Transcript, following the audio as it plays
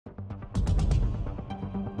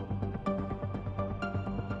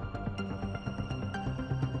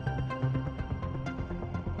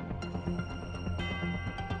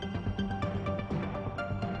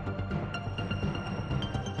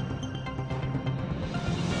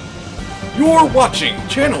You're watching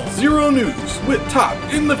Channel Zero News with top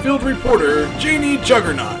in-the-field reporter Janie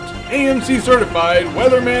Juggernaut, AMC certified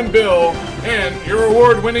weatherman Bill, and your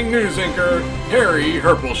award-winning news anchor Harry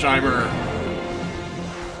Herpelsheimer.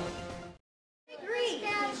 3,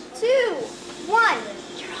 2, 1.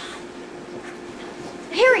 You're on.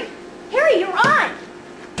 Harry, you're on.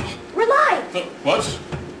 We're live. What?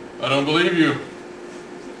 I don't believe you.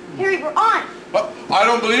 Harry, we're on. I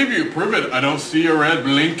don't believe you. Prove it. I don't see a red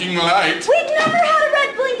blinking light. We've never had a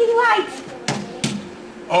red blinking light.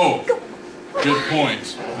 Oh, good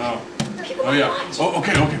point. Oh yeah. Oh,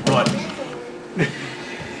 okay, we're live.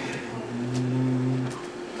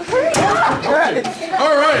 Hurry up.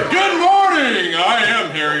 All right, good morning. I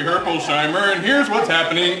am Harry Herpelsheimer, and here's what's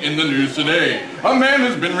happening in the news today. A man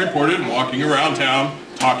has been reported walking around town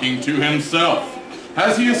talking to himself.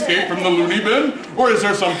 Has he escaped from the loony bin, or is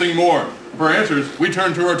there something more? For answers, we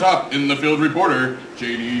turn to our top in-the-field reporter,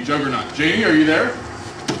 Janie Juggernaut. Janie, are you there?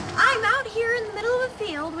 I'm out here in the middle of a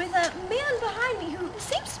field with a man behind me who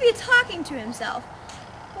seems to be talking to himself.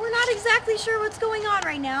 We're not exactly sure what's going on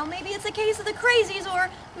right now. Maybe it's a case of the crazies, or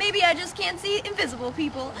maybe I just can't see invisible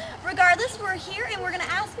people. Regardless, we're here and we're going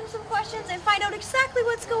to ask him some questions and find out exactly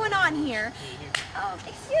what's going on here.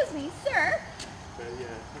 Excuse me, sir.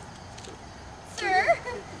 Sir?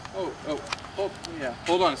 Yeah.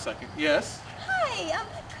 Hold on a second. Yes? Hi,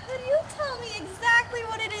 could you tell me exactly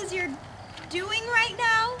what it is you're doing right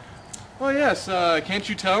now? Oh yes, can't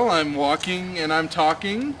you tell I'm walking and I'm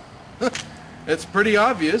talking? It's pretty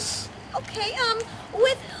obvious. Okay,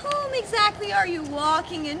 with whom exactly are you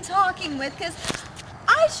walking and talking with? Because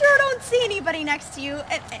I sure don't see anybody next to you.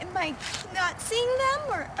 Am I not seeing them,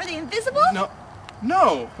 or are they invisible?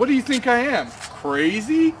 No. What do you think I am?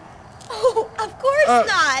 Crazy? Oh, of course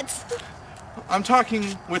not. I'm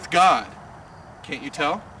talking with God. Can't you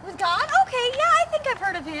tell? With God? Okay, yeah, I think I've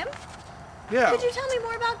heard of him. Yeah. Could you tell me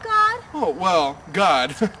more about God? Oh, well,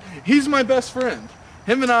 God. He's my best friend.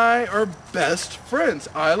 Him and I are best friends.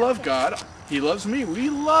 I love God. He loves me. We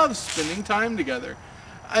love spending time together.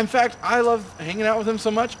 In fact, I love hanging out with him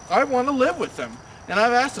so much, I want to live with him. And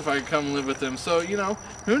I've asked if I could come live with him, so,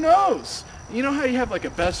 who knows? You know how you have like a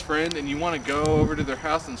best friend and you want to go over to their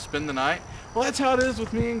house and spend the night? Well, that's how it is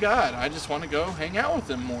with me and God. I just want to go hang out with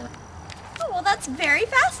him more. Oh, well, that's very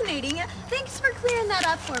fascinating. Thanks for clearing that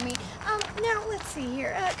up for me. Now, let's see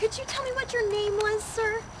here. Could you tell me what your name was,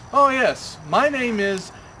 sir? Oh, yes. My name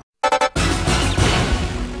is...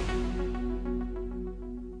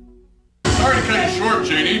 Sorry to cut you short,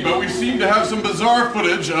 Janie, but we seem to have some bizarre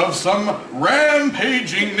footage of some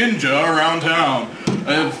rampaging ninja around town.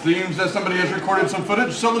 It seems that somebody has recorded some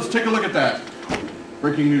footage, so let's take a look at that.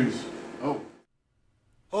 Breaking news.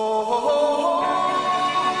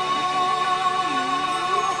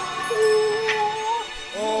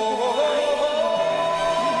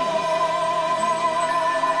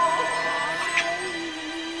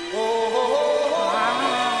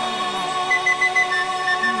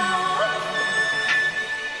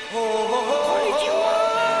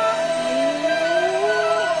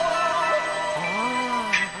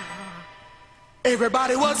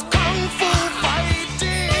 Everybody was kung fu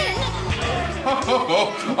fighting.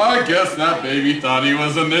 I guess that baby thought he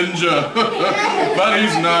was a ninja. But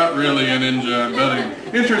he's not really a ninja, I'm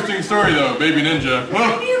betting. Interesting story though, baby ninja.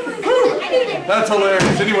 That's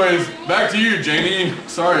hilarious. Anyways, back to you, Janie.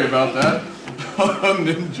 Sorry about that.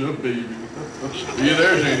 Ninja baby. Are you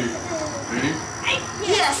there, Janie? Janie?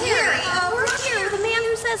 Yes, Harry. We're here with a man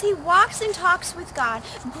who says he walks and talks with God.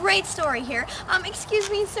 Great story here. Excuse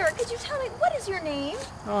me, sir. Could you tell me, what is your name?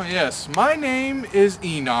 Oh, yes. My name is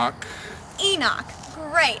Enoch. Enoch.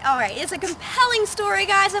 Great. All right. It's a compelling story,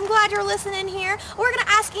 guys. I'm glad you're listening here. We're going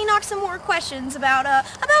to ask Enoch some more questions about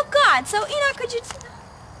God. So, Enoch, could you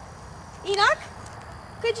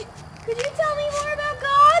tell me more about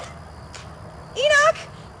God? Enoch?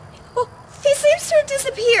 Oh, he seems to have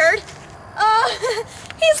disappeared.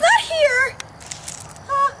 He's not here.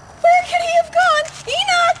 Where could he have gone?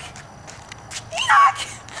 Enoch! Enoch!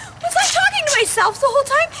 Was I talking to myself the whole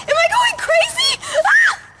time? Am I going crazy?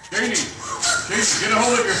 Ah! Janie, get a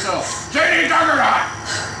hold of yourself. Janie Juggernaut!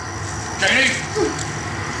 Janie?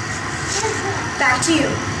 Back to you.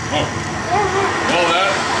 Oh. Well,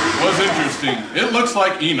 that was interesting. It looks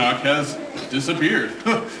like Enoch has disappeared.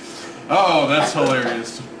 Oh, that's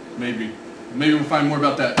hilarious. Maybe we'll find more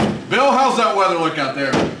about that. Bill, how's that weather look out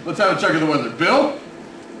there? Let's have a check of the weather. Bill?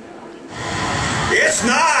 It's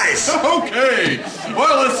nice. Okay.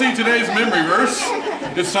 Well, let's see today's memory verse.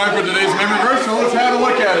 It's time for today's memory verse, so let's have a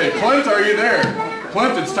look at it. Clint, are you there?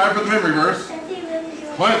 Clint, it's time for the memory verse.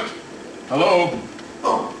 Clint, hello.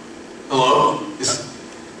 Oh, hello.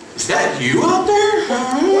 Is Is that you out there?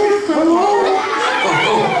 What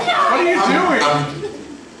are you doing?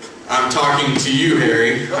 I'm talking to you,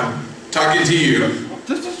 Harry. I'm talking to you.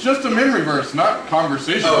 This is just a memory verse, not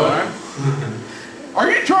conversation time.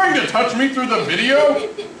 Are you trying to touch me through the video?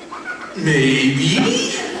 Maybe.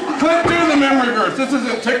 Click through the memory verse. This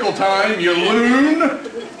isn't tickle time, you loon.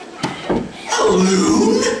 A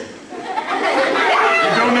loon? You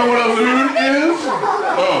don't know what a loon is?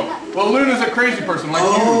 Oh, well, a loon is a crazy person like you.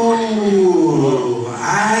 Oh,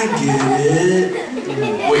 I get it.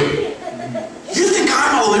 Wait, you think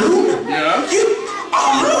I'm a loon? Yes? You, a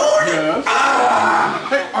loon? Yes. Ah.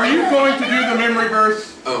 Hey, are you going to do the memory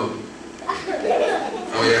verse? Oh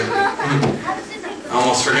yeah. I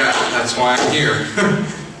almost forgot. That's why I'm here.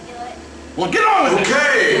 Well, get on with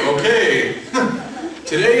it. Okay.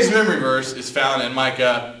 Today's memory verse is found in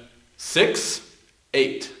Micah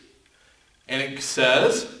 6:8. And it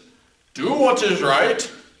says, "Do what is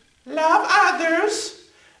right, love others,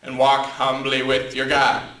 and walk humbly with your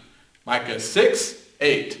God." Micah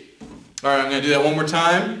 6:8. All right, I'm going to do that one more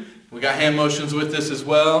time. We got hand motions with this as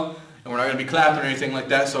well. And we're not going to be clapping or anything like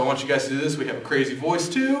that, so I want you guys to do this. We have a crazy voice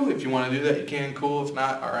too. If you want to do that, you can. Cool. If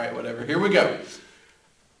not, all right, whatever. Here we go.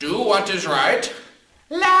 Do what is right,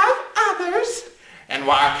 love others, and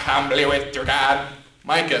walk humbly with your God.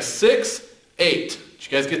 Micah 6:8. Did you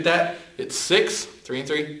guys get that? It's 6, 3 and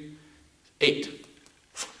 3, 8.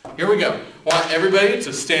 Here we go. I want everybody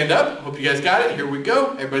to stand up. Hope you guys got it. Here we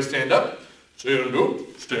go. Everybody stand up. Stand up,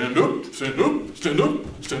 stand up, stand up, stand up,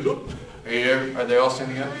 stand up. Are they all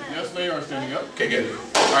standing up? Yes, they are standing up. Okay, good.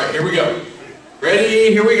 All right, here we go.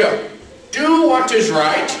 Ready? Here we go. Do what is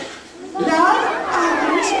right, love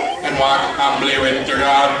others, and walk humbly with your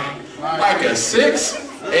God. Micah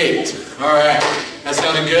 6:8. All right, that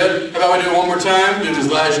sounded good. How about we do it one more time? Do it as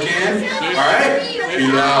loud as you can. All right? Be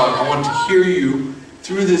loud. I want to hear you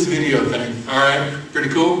through this video thing. All right? Pretty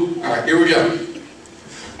cool? All right, here we go.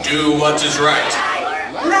 Do what is right,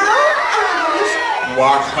 love others, and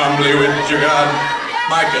walk humbly with your God.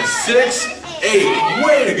 Micah 6:8.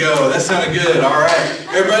 Way to go. That sounded good. All right.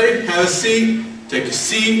 Everybody, have a seat. Take a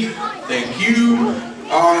seat. Thank you.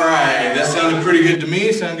 All right. That sounded pretty good to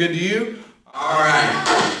me. Sound good to you? All right.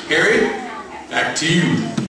 Harry, back to you.